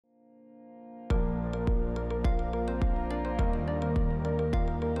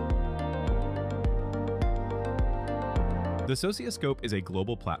The Socioscope is a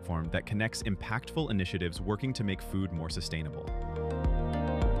global platform that connects impactful initiatives working to make food more sustainable.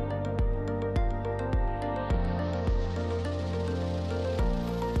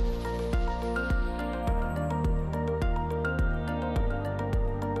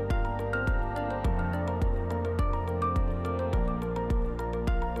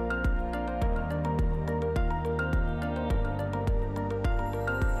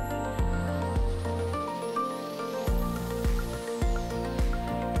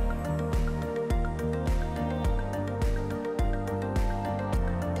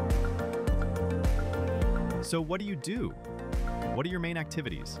 So what do you do? What are your main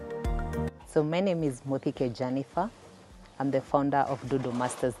activities? So my name is Muthike J. I'm the founder of Dudu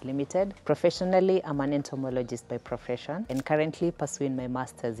Masters Limited. Professionally, I'm an entomologist by profession and currently pursuing my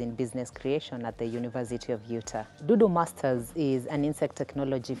master's in business creation at the University of Utah. Dudu Masters is an insect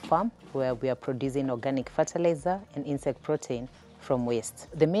technology farm where we are producing organic fertilizer and insect protein from waste.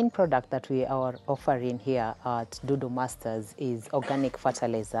 The main product that we are offering here at Dudu Masters is organic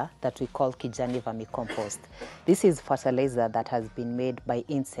fertilizer that we call Kijani Vermicompost. This is fertilizer that has been made by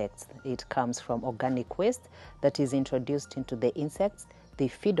insects. It comes from organic waste that is introduced into the insects. They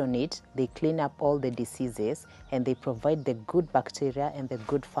feed on it, they clean up all the diseases, and they provide the good bacteria and the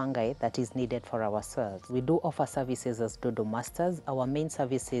good fungi that is needed for our soils. We do offer services as Dudu Masters. Our main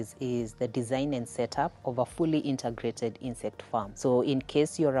services is the design and setup of a fully integrated insect farm. So in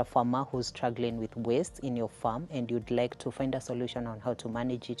case you're a farmer who's struggling with waste in your farm and you'd like to find a solution on how to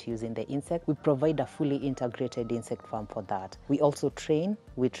manage it using the insect, we provide a fully integrated insect farm for that. We also train.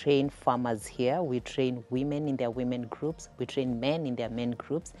 We train farmers here. We train women in their women groups. We train men in their men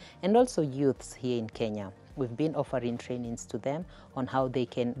groups, and also youths here in Kenya. We've been offering trainings to them on how they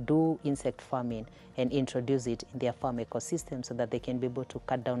can do insect farming and introduce it in their farm ecosystem so that they can be able to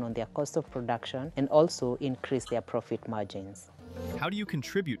cut down on their cost of production and also increase their profit margins. How do you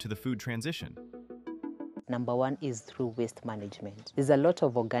contribute to the food transition? Number one is through waste management. There's a lot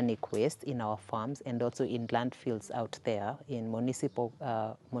of organic waste in our farms and also in landfills out there in municipal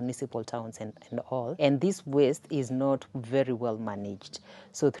towns and all. And this waste is not very well managed.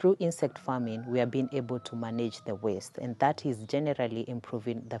 So through insect farming, we are being able to manage the waste, and that is generally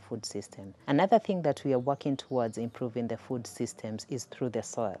improving the food system. Another thing that we are working towards improving the food systems is through the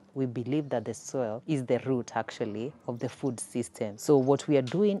soil. We believe that the soil is the root actually of the food system. So what we are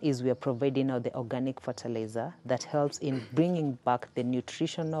doing is we are providing now the organic fertilizer that helps in bringing back the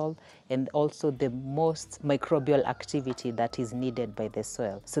nutritional and also the most microbial activity that is needed by the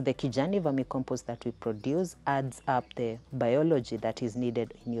soil. So the Kijani Vermicompost that we produce adds up the biology that is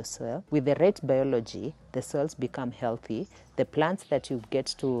needed in your soil. With the right biology, the soils become healthy. The plants that you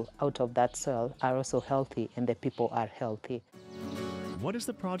get out of that soil are also healthy, and the people are healthy. What is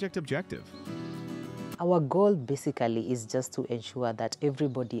the project objective? Our goal basically is just to ensure that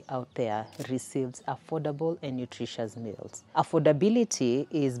everybody out there receives affordable and nutritious meals. Affordability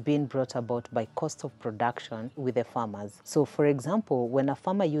is being brought about by cost of production with the farmers. So for example, when a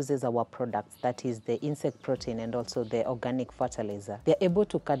farmer uses our products, that is the insect protein and also the organic fertilizer, they're able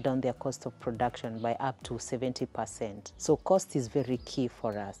to cut down their cost of production by up to 70%. So cost is very key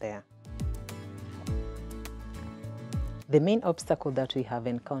for us there. The main obstacle that we have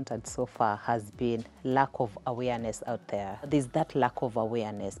encountered so far has been lack of awareness out there. There's that lack of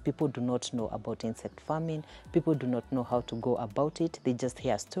awareness. People do not know about insect farming. People do not know how to go about it. They just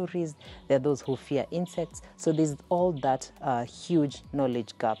hear stories. There are those who fear insects. So there's all that huge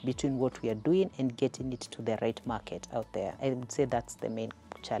knowledge gap between what we are doing and getting it to the right market out there. I would say that's the main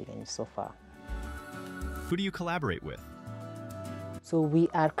challenge so far. Who do you collaborate with? So we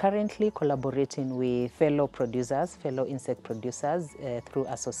are currently collaborating with fellow producers, fellow insect producers through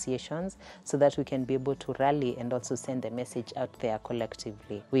associations so that we can be able to rally and also send the message out there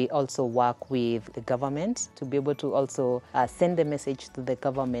collectively. We also work with the government to be able to also send the message to the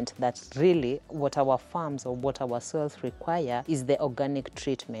government that really what our farms or what our soils require is the organic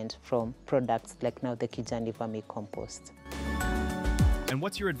treatment from products like now the Kijani Vermicompost. And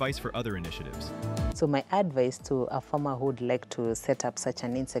what's your advice for other initiatives? So my advice to a farmer who would like to set up such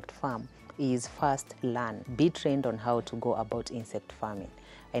an insect farm is first learn. Be trained on how to go about insect farming.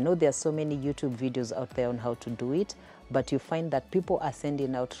 I know there are so many YouTube videos out there on how to do it, but you find that people are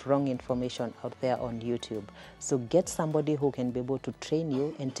sending out wrong information out there on YouTube. So get somebody who can be able to train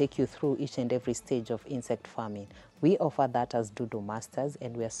you and take you through each and every stage of insect farming. We offer that as Dudu Masters,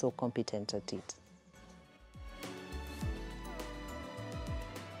 and we are so competent at it.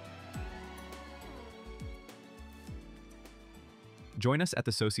 Join us at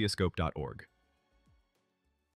thesocioscope.org.